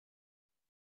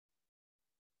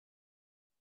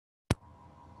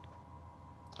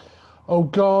O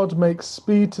God, make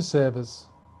speed to save us.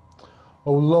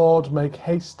 O Lord, make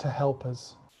haste to help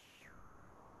us.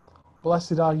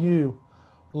 Blessed are you,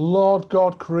 Lord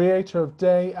God, creator of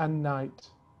day and night.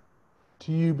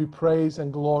 To you be praise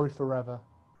and glory forever.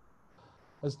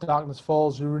 As darkness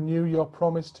falls, you renew your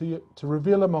promise to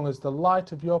reveal among us the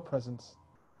light of your presence.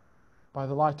 By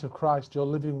the light of Christ, your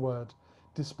living word,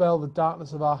 dispel the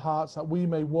darkness of our hearts that we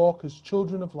may walk as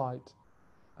children of light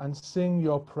and sing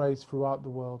your praise throughout the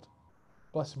world.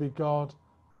 Blessed be God,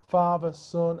 Father,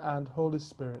 Son, and Holy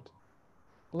Spirit.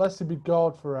 Blessed be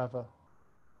God forever.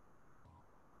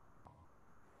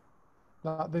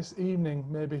 That this evening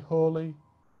may be holy,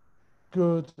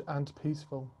 good, and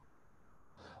peaceful.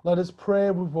 Let us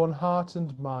pray with one heart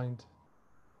and mind.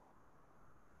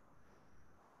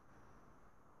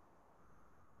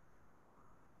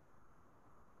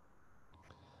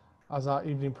 As our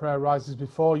evening prayer rises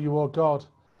before you, O God,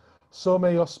 so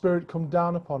may your Spirit come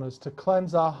down upon us to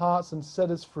cleanse our hearts and set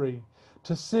us free,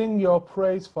 to sing your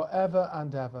praise forever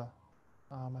and ever.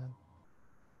 Amen.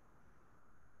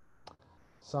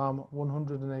 Psalm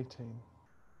 118.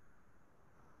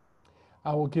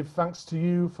 I will give thanks to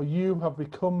you, for you have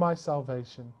become my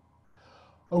salvation.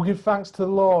 Oh, give thanks to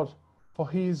the Lord, for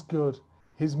he is good.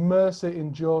 His mercy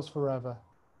endures forever.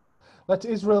 Let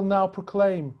Israel now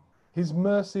proclaim, his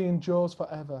mercy endures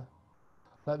forever.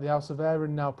 Let the house of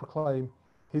Aaron now proclaim,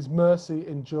 his mercy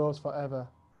endures forever.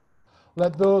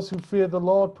 Let those who fear the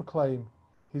Lord proclaim,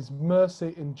 his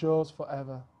mercy endures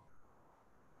forever.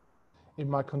 In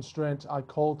my constraint I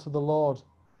called to the Lord.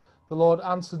 The Lord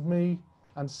answered me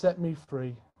and set me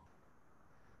free.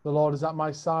 The Lord is at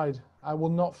my side. I will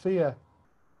not fear.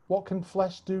 What can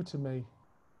flesh do to me?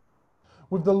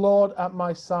 With the Lord at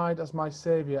my side as my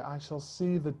Saviour, I shall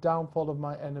see the downfall of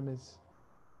my enemies.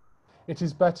 It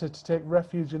is better to take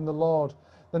refuge in the Lord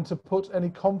than to put any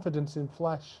confidence in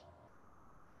flesh.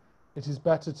 It is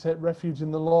better to take refuge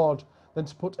in the Lord than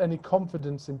to put any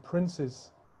confidence in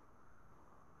princes.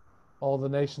 All the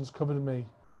nations covered me,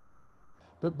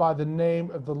 but by the name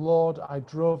of the Lord I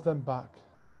drove them back.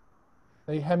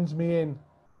 They hemmed me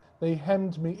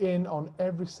in on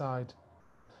every side,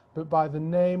 but by the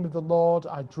name of the Lord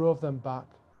I drove them back.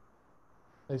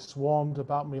 They swarmed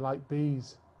about me like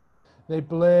bees. They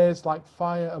blazed like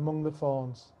fire among the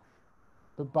thorns,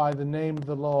 but by the name of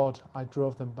the Lord I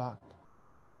drove them back.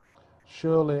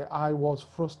 Surely I was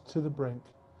thrust to the brink,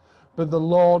 but the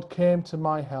Lord came to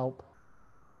my help.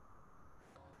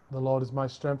 The Lord is my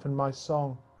strength and my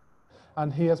song,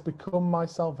 and he has become my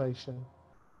salvation.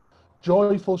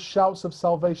 Joyful shouts of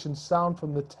salvation sound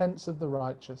from the tents of the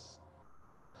righteous.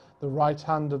 The right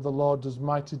hand of the Lord does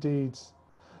mighty deeds.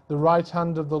 The right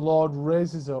hand of the Lord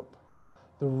raises up.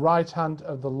 The right hand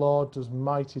of the Lord does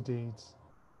mighty deeds.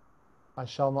 I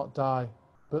shall not die,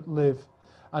 but live,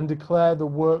 and declare the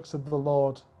works of the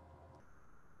Lord.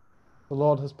 The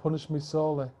Lord has punished me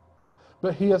sorely,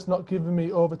 but he has not given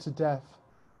me over to death.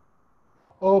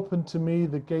 Open to me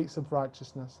the gates of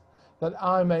righteousness, that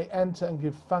I may enter and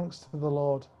give thanks to the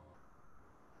Lord.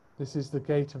 This is the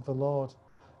gate of the Lord.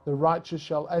 The righteous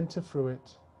shall enter through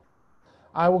it.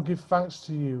 I will give thanks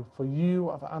to you, for you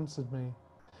have answered me,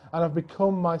 and have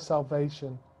become my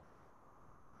salvation.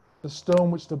 The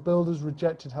stone which the builders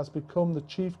rejected has become the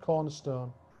chief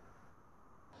cornerstone.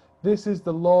 This is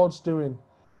the Lord's doing,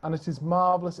 and it is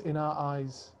marvelous in our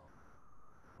eyes.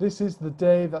 This is the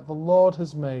day that the Lord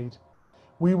has made.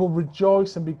 We will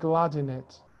rejoice and be glad in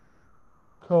it.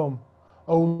 Come,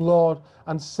 O Lord,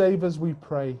 and save us, we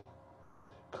pray.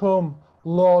 Come,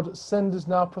 Lord, send us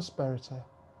now prosperity.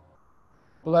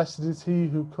 Blessed is he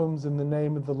who comes in the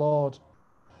name of the Lord.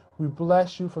 We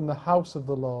bless you from the house of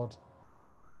the Lord.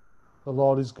 The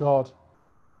Lord is God.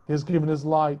 He has given us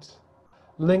light.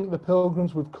 Link the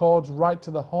pilgrims with cords right to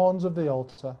the horns of the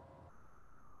altar.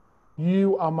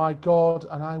 You are my God,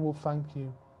 and I will thank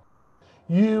you.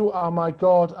 You are my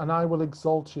God, and I will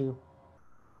exalt you.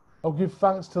 Oh, give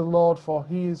thanks to the Lord, for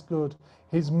he is good.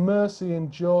 His mercy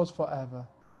endures forever.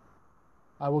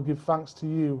 I will give thanks to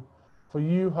you, for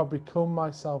you have become my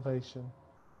salvation.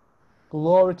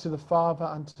 Glory to the Father,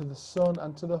 and to the Son,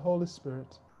 and to the Holy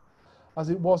Spirit, as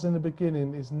it was in the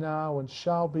beginning, is now, and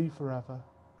shall be forever.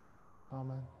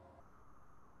 Amen.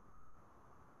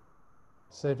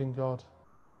 Saving God,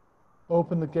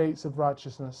 open the gates of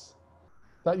righteousness,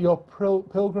 that your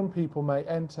pilgrim people may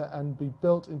enter and be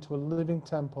built into a living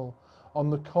temple on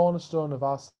the cornerstone of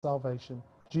our salvation,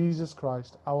 Jesus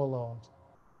Christ our Lord.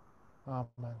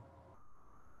 Amen.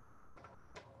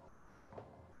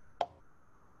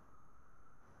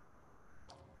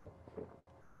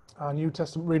 Our New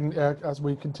Testament reading, as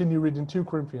we continue reading 2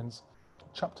 Corinthians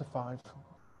chapter 5.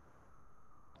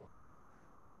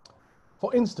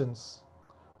 For instance,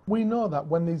 we know that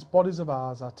when these bodies of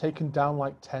ours are taken down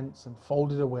like tents and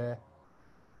folded away,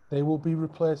 they will be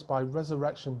replaced by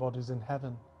resurrection bodies in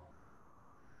heaven.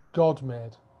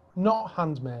 God-made, not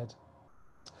handmade.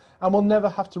 And we'll never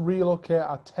have to relocate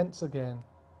our tents again.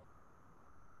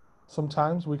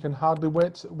 Sometimes we can hardly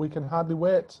wait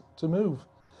to move.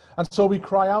 And so we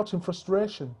cry out in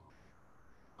frustration.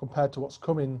 Compared to what's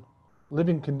coming,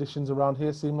 living conditions around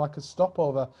here seem like a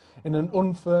stopover in an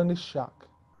unfurnished shack.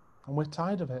 And we're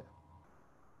tired of it.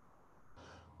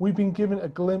 We've been given a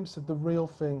glimpse of the real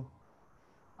thing,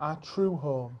 our true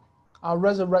home, our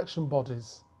resurrection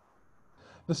bodies.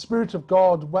 The Spirit of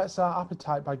God whets our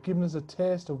appetite by giving us a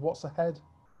taste of what's ahead.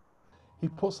 He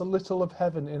puts a little of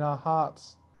heaven in our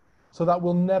hearts so that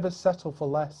we'll never settle for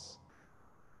less.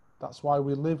 That's why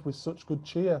we live with such good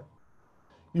cheer.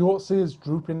 You won't see us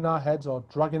drooping our heads or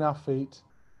dragging our feet.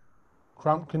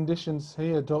 Cramped conditions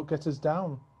here don't get us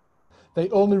down. They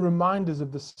only remind us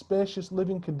of the spacious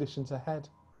living conditions ahead.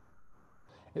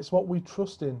 It's what we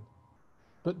trust in,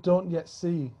 but don't yet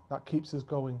see, that keeps us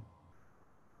going.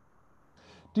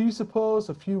 Do you suppose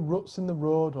a few ruts in the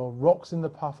road or rocks in the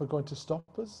path are going to stop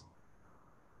us?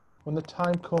 When the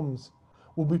time comes,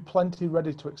 we'll be plenty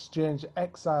ready to exchange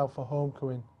exile for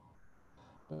homecoming.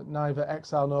 But neither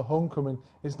exile nor homecoming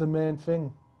is the main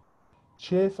thing.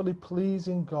 Cheerfully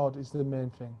pleasing God is the main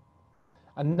thing.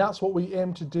 And that's what we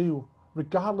aim to do,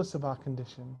 regardless of our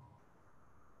condition.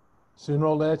 Sooner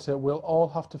or later, we'll all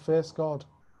have to face God,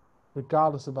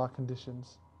 regardless of our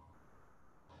conditions.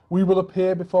 We will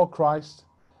appear before Christ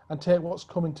and take what's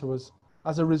coming to us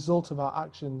as a result of our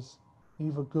actions,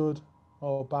 either good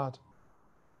or bad.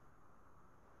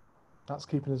 That's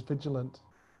keeping us vigilant.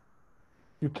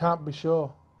 You can't be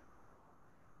sure.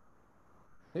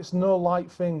 It's no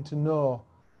light thing to know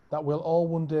that we'll all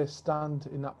one day stand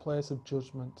in that place of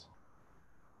judgment.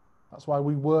 That's why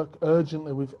we work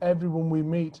urgently with everyone we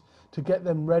meet to get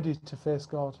them ready to face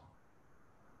God.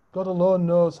 God alone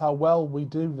knows how well we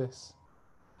do this.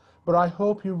 But I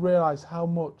hope you realise how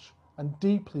much and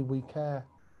deeply we care.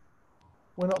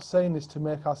 We're not saying this to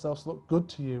make ourselves look good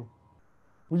to you.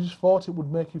 We just thought it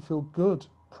would make you feel good,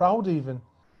 proud even,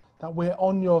 that we're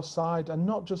on your side and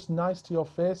not just nice to your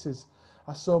faces,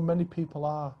 as so many people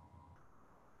are.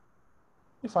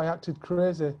 If I acted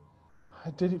crazy,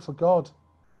 I did it for God.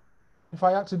 If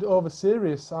I acted over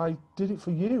serious, I did it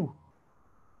for you.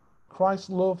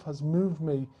 Christ's love has moved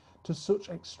me to such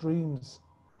extremes.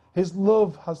 His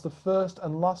love has the first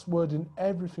and last word in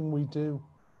everything we do.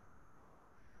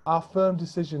 Our firm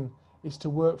decision is to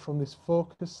work from this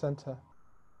focused centre.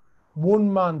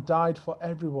 One man died for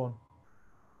everyone.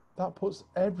 That puts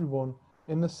everyone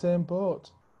in the same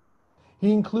boat.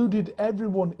 He included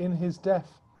everyone in his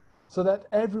death so that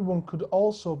everyone could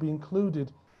also be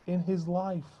included in his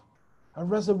life, a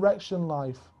resurrection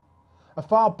life, a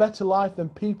far better life than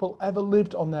people ever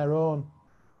lived on their own.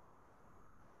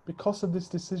 Because of this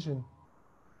decision,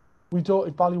 we don't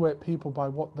evaluate people by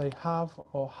what they have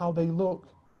or how they look.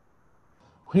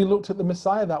 We looked at the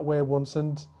Messiah that way once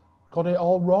and got it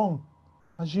all wrong,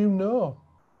 as you know.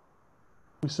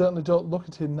 We certainly don't look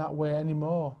at him that way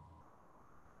anymore.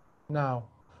 Now,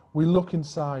 we look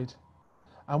inside,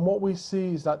 and what we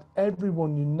see is that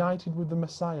everyone united with the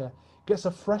Messiah gets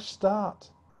a fresh start,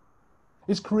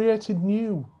 is created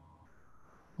new.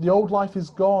 The old life is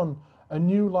gone, a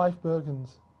new life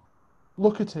burgeons.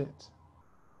 Look at it.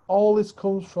 All this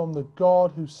comes from the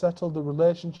God who settled the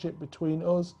relationship between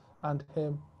us and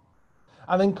him,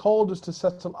 and then called us to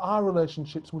settle our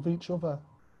relationships with each other.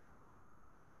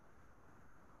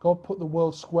 God put the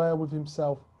world square with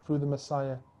himself through the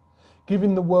Messiah,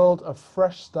 giving the world a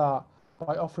fresh start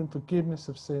by offering forgiveness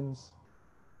of sins.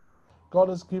 God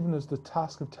has given us the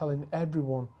task of telling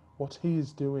everyone what he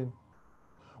is doing.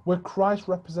 We're Christ's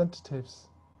representatives.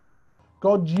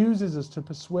 God uses us to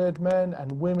persuade men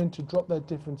and women to drop their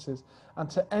differences and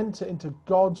to enter into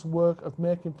God's work of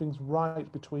making things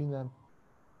right between them.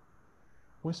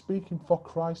 We're speaking for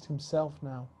Christ himself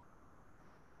now.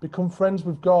 Become friends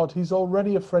with God. He's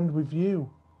already a friend with you.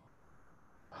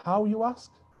 How, you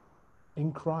ask?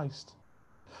 In Christ.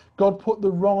 God put the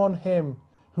wrong on him,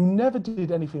 who never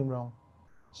did anything wrong,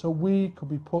 so we could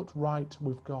be put right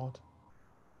with God.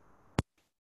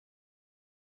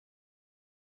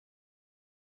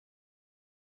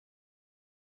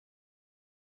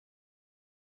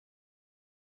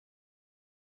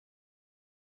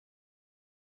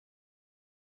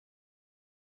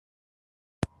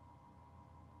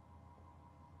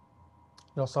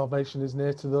 Your salvation is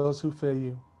near to those who fear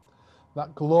you,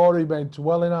 that glory may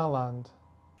dwell in our land.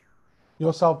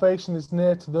 Your salvation is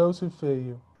near to those who fear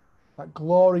you, that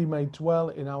glory may dwell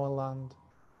in our land.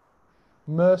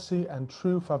 Mercy and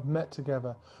truth have met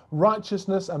together.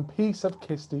 Righteousness and peace have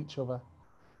kissed each other,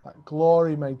 that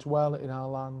glory may dwell in our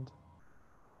land.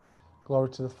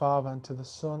 Glory to the Father, and to the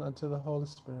Son, and to the Holy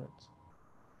Spirit.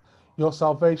 Your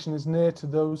salvation is near to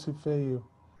those who fear you,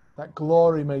 that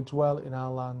glory may dwell in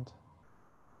our land.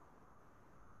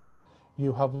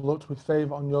 You have looked with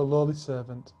favour on your lowly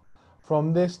servant.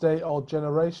 From this day all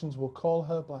generations will call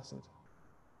her blessed.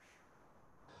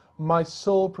 My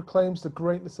soul proclaims the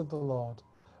greatness of the Lord.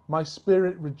 My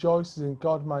spirit rejoices in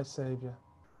God my Saviour.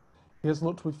 He has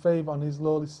looked with favour on his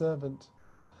lowly servant.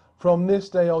 From this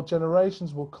day all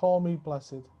generations will call me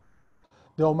blessed.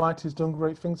 The Almighty has done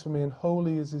great things for me, and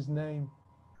holy is his name.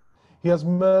 He has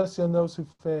mercy on those who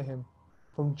fear him,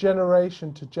 from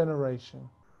generation to generation.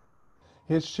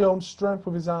 He has shown strength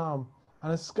with his arm,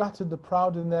 and has scattered the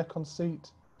proud in their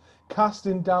conceit,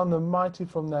 casting down the mighty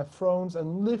from their thrones,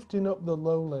 and lifting up the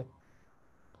lowly.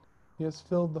 He has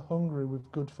filled the hungry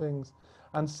with good things,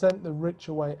 and sent the rich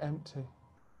away empty.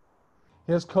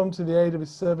 He has come to the aid of his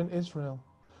servant Israel,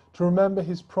 to remember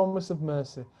his promise of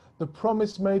mercy, the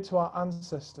promise made to our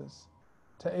ancestors,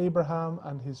 to Abraham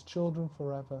and his children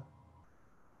forever.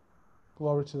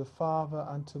 Glory to the Father,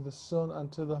 and to the Son,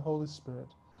 and to the Holy Spirit,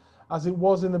 as it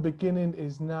was in the beginning,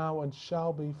 is now, and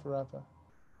shall be forever.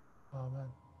 Amen.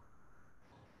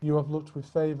 You have looked with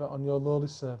favour on your lowly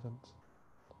servant.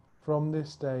 From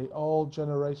this day all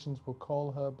generations will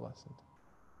call her blessed.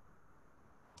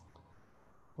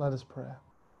 Let us pray.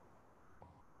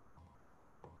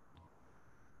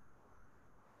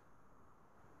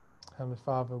 Heavenly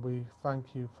Father, we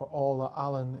thank you for all that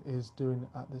Alan is doing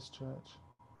at this church.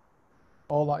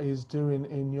 All that he is doing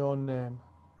in your name,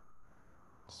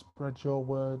 to spread your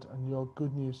word and your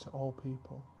good news to all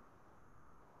people,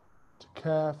 to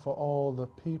care for all the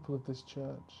people of this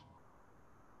church.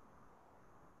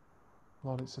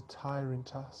 Lord, it's a tiring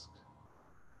task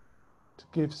to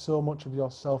give so much of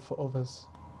yourself for others.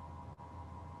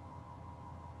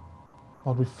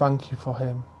 Lord, we thank you for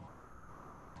him,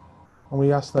 and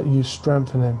we ask that you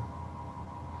strengthen him,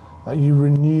 that you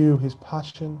renew his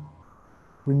passion,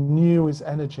 renew his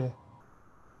energy,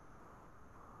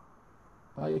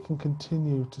 that he can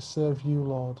continue to serve you,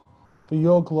 Lord, for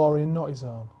your glory and not his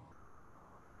own.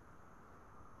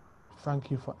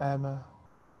 Thank you for Emma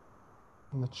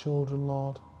and the children,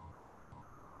 Lord.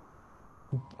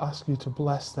 We ask you to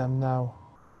bless them now,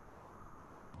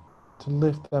 to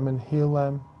lift them and heal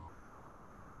them,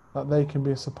 that they can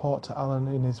be a support to Alan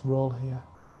in his role here.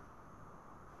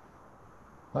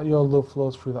 That your love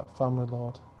flows through that family,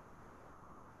 Lord.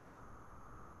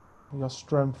 That your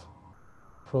strength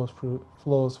flows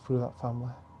through that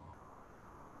family.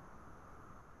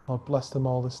 Lord, bless them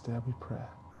all this day, we pray.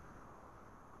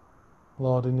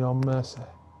 Lord, in your mercy,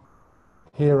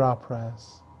 hear our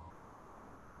prayers.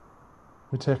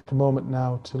 We take a moment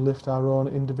now to lift our own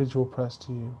individual prayers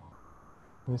to you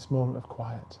in this moment of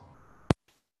quiet.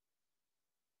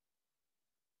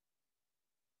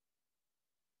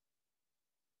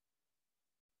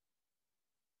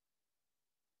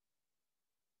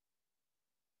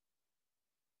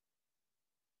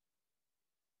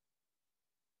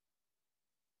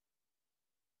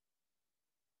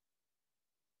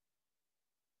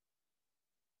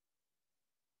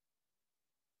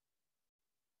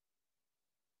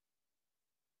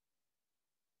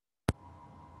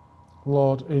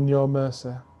 Lord, in your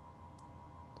mercy,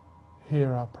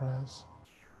 hear our prayers.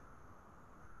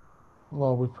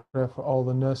 Lord, we pray for all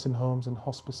the nursing homes and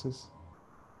hospices,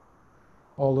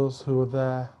 all those who are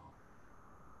there,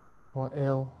 who are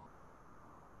ill,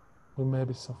 who may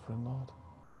be suffering, Lord.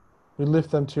 We lift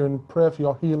them to you and pray for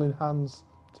your healing hands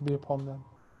to be upon them,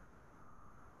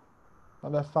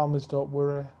 that their families don't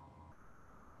worry,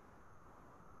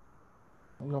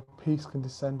 that your peace can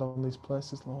descend on these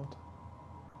places, Lord.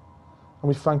 And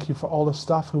we thank you for all the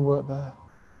staff who work there,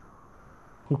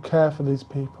 who care for these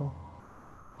people,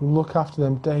 who look after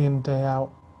them day in, day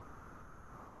out.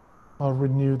 Lord,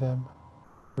 renew them,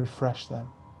 refresh them.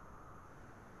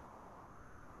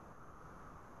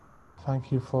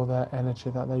 Thank you for their energy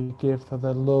that they give, for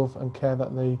their love and care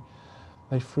that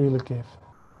they freely give.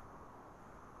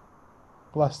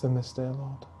 Bless them this day,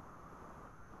 Lord.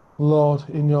 Lord,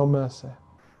 in your mercy,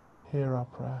 hear our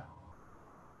prayer.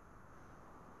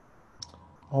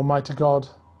 Almighty God,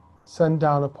 send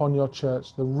down upon your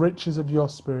church the riches of your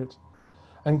Spirit,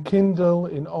 and kindle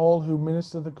in all who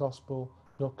minister the gospel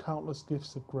your countless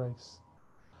gifts of grace.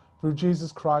 Through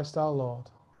Jesus Christ our Lord.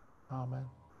 Amen.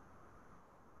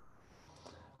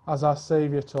 As our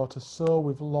Saviour taught us, so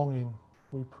with longing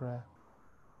we pray.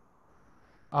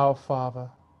 Our Father,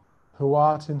 who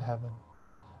art in heaven,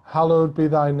 hallowed be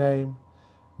thy name.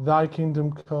 Thy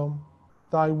kingdom come,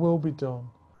 thy will be done,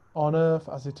 on earth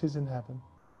as it is in heaven.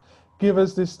 Give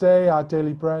us this day our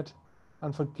daily bread,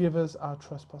 and forgive us our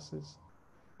trespasses,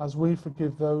 as we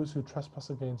forgive those who trespass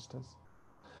against us.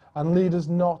 And lead us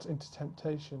not into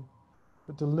temptation,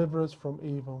 but deliver us from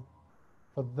evil.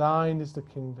 For thine is the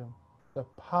kingdom, the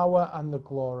power and the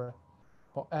glory,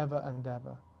 forever and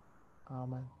ever.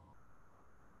 Amen.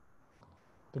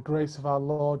 The grace of our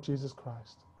Lord Jesus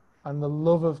Christ, and the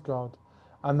love of God,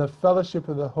 and the fellowship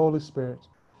of the Holy Spirit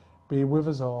be with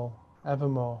us all,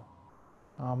 evermore.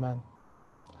 Amen.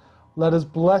 Let us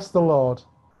bless the Lord.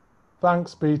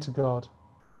 Thanks be to God.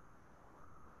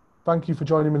 Thank you for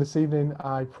joining me this evening.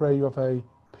 I pray you have a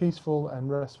peaceful and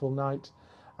restful night,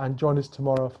 and join us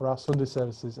tomorrow for our Sunday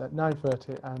services at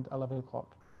 9:30 and 11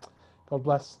 o'clock. God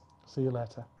bless. See you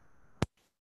later.